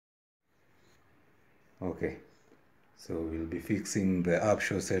Okay, so we'll be fixing the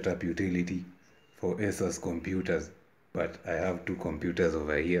Aptio Setup Utility for Asus computers, but I have two computers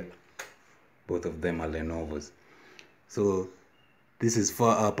over here. Both of them are Lenovo's. So this is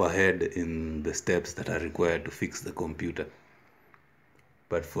far up ahead in the steps that are required to fix the computer.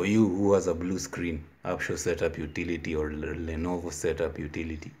 But for you who has a blue screen, Aptio Setup Utility or Lenovo Setup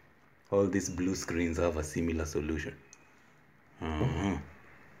Utility, all these blue screens have a similar solution.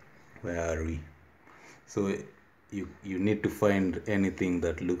 Where are we? So you need to find anything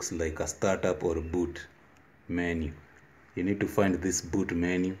that looks like a startup or boot menu. You need to find this boot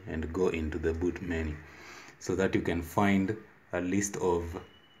menu and go into the boot menu so that you can find a list of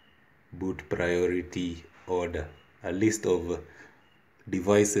boot priority order, a list of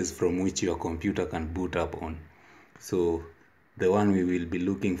devices from which your computer can boot up on. So the one we will be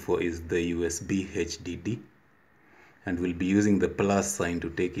looking for is the USB HDD, and we'll be using the plus sign to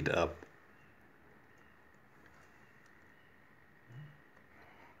take it up.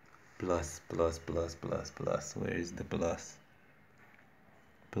 Plus. Where is the plus?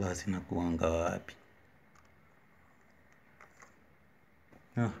 Plus inakuanga wapi?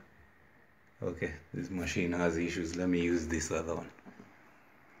 Oh, okay, this machine has issues. Let me use this other one.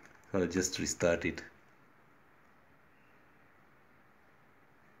 I'll just restart it.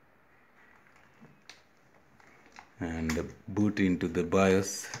 And boot into the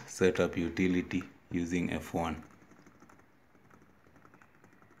BIOS setup utility using F1.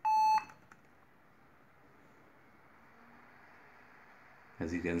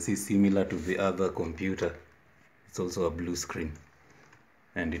 As you can see, similar to the other computer, it's also a blue screen,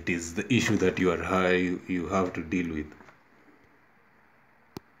 and it is the issue that you have to deal with.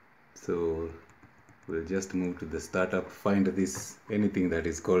 So we'll just move to the startup, find this anything that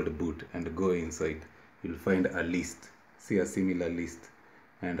is called boot, and go inside. You'll find a list, see a similar list,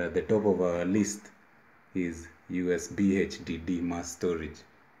 and at the top of our list is USB HDD mass storage,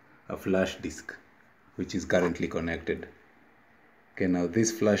 a flash disk which is currently connected. Okay, now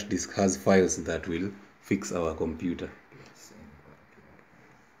this flash disk has files that will fix our computer.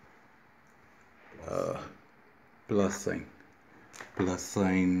 Plus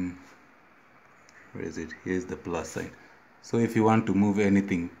sign, where is it? Here's the plus sign. So if you want to move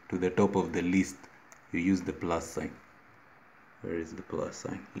anything to the top of the list, you use the plus sign. Where is the plus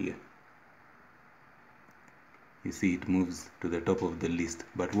sign? Here. You see it moves to the top of the list,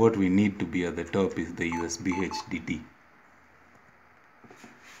 but what we need to be at the top is the USB HDD.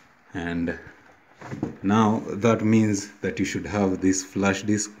 And now that means that you should have this flash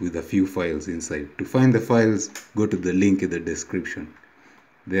disk with a few files inside. To find the files, go to the link in the description.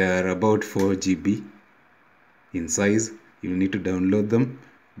 They are about 4 GB in size. You need to download them,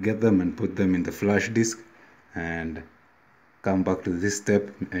 get them and put them in the flash disk, and come back to this step.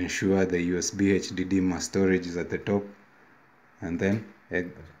 Ensure the USB HDD mass storage is at the top, and then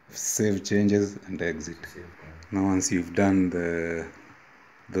save changes and exit. Now once you've done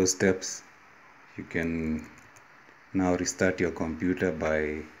those steps, you can now restart your computer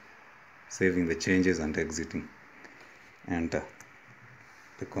by saving the changes and exiting. Enter.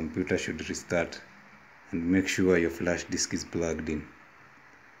 The computer should restart, and make sure your flash disk is plugged in.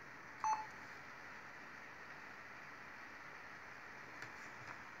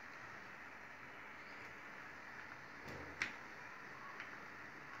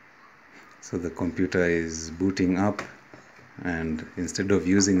 So the computer is booting up, and instead of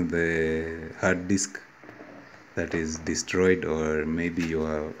using the hard disk that is destroyed, or maybe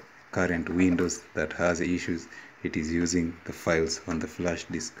your current Windows that has issues, it is using the files on the flash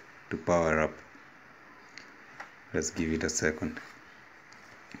disk to power up. Let's give it a second.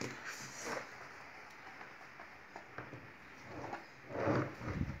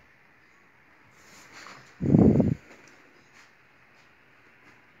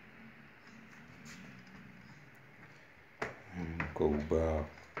 Go back.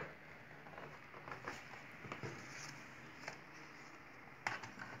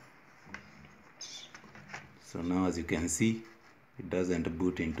 So now, as you can see, it doesn't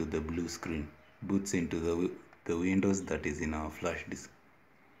boot into the blue screen, boots into the Windows that is in our flash disk.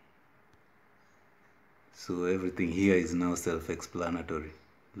 So everything here is now self-explanatory,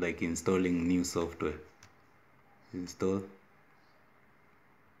 like installing new software. Install.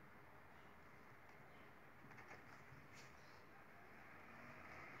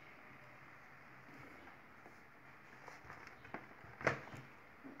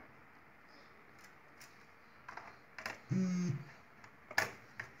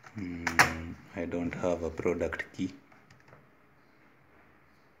 I don't have a product key.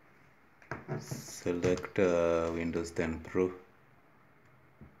 Select Windows 10 Pro.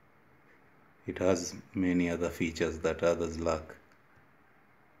 It has many other features that others lack.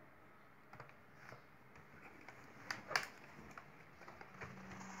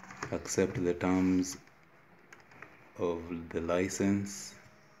 Accept the terms of the license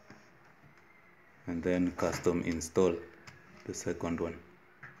and then custom install the second one.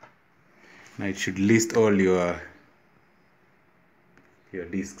 Now it should list all your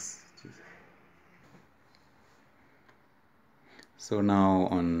disks. So now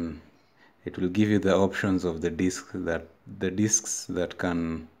it will give you the options of the disks that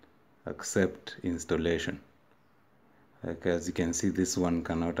can accept installation. Like as you can see, this one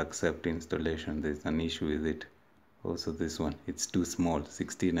cannot accept installation. There's an issue with it. Also this one, it's too small,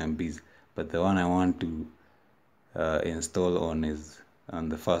 16 MBs. But the one I want to install on is on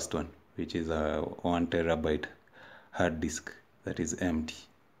the first one, which is a 1 terabyte hard disk that is empty.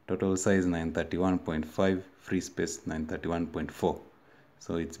 Total size 931.5, free space 931.4.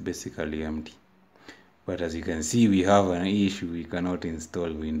 So it's basically empty. But as you can see, we have an issue. We cannot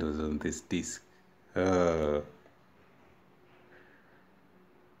install Windows on this disk.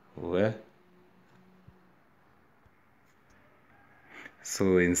 Well,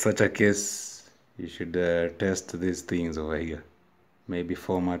 so in such a case, you should test these things over here. Maybe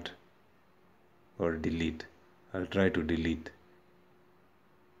format or delete. I'll try to delete.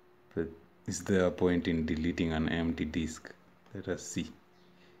 But is there a point in deleting an empty disk? Let us see.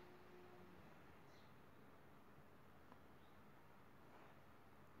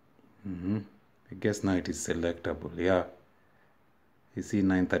 I guess now it is selectable. Yeah. You see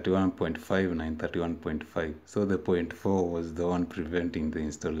 931.5, 931.5. So the 0.4 was the one preventing the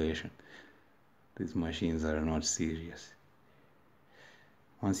installation. These machines are not serious.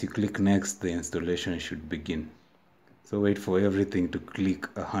 Once you click next, the installation should begin. So wait for everything to click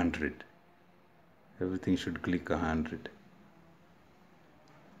 100. Everything should click 100.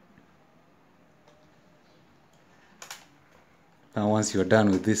 Now once you're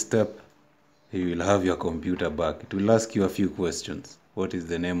done with this step, you will have your computer back. It will ask you a few questions. What is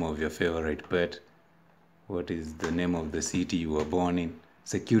the name of your favorite pet? What is the name of the city you were born in?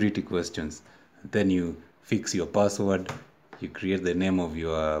 Security questions. Then you fix your password. You create the name of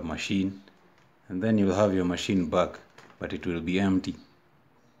your machine. And then you'll have your machine back. But it will be empty.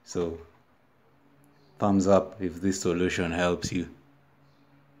 So, thumbs up if this solution helps you.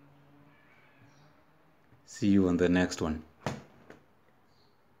 See you on the next one.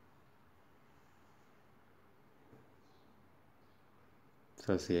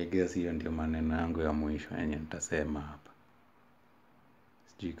 Sasa I guess hiyo ndio maneno yangu ya mwisho yenye nitasema hapa.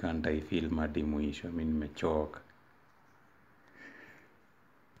 Sijui kama nitaifilm hadi mwisho, mimi nimechoka.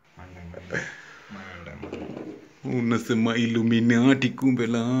 Unasema Illuminati kumbe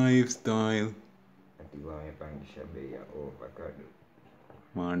lifestyle. Ati wamepandisha bei ya avocado.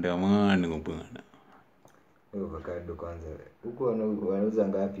 Maandamano bwana. Avocado kwanza. Huko wanauza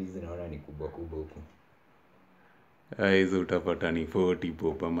ngapi hizi, naona ni kubwa kubwa huko. Hizo utapata ni 40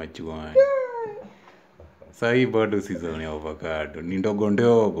 bob ama chwani. Sasa hii bado season ya avocado. Ni ndogo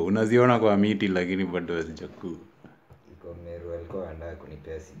ndogo. Unaziona kwa miti lakini bado hazijakua. Iko Meru alikuwa anataka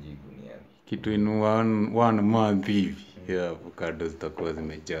kunipea sijui gunia. Kitu in one month hivi. Ya avocado zitakuwa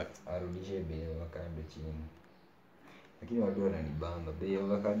zimejaa. Arudishe bei ya avocado chini. Lakini watu wananibamba. Bei ya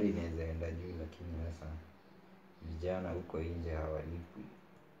avocado inaweza enda juu, lakini sasa vijana huko nje hawalipwi.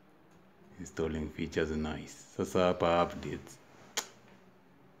 Installing features nice. Sasa hapa updates.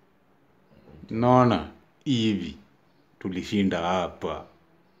 Naona hivi tulishinda hapa.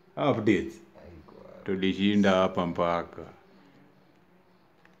 Updates. Tulishinda hapa mpaka.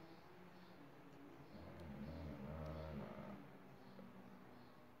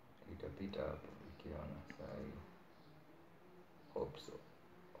 Itapita hapo ukiona saa hii. Hope so.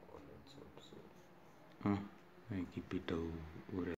 Let's hope so. Ikipita ure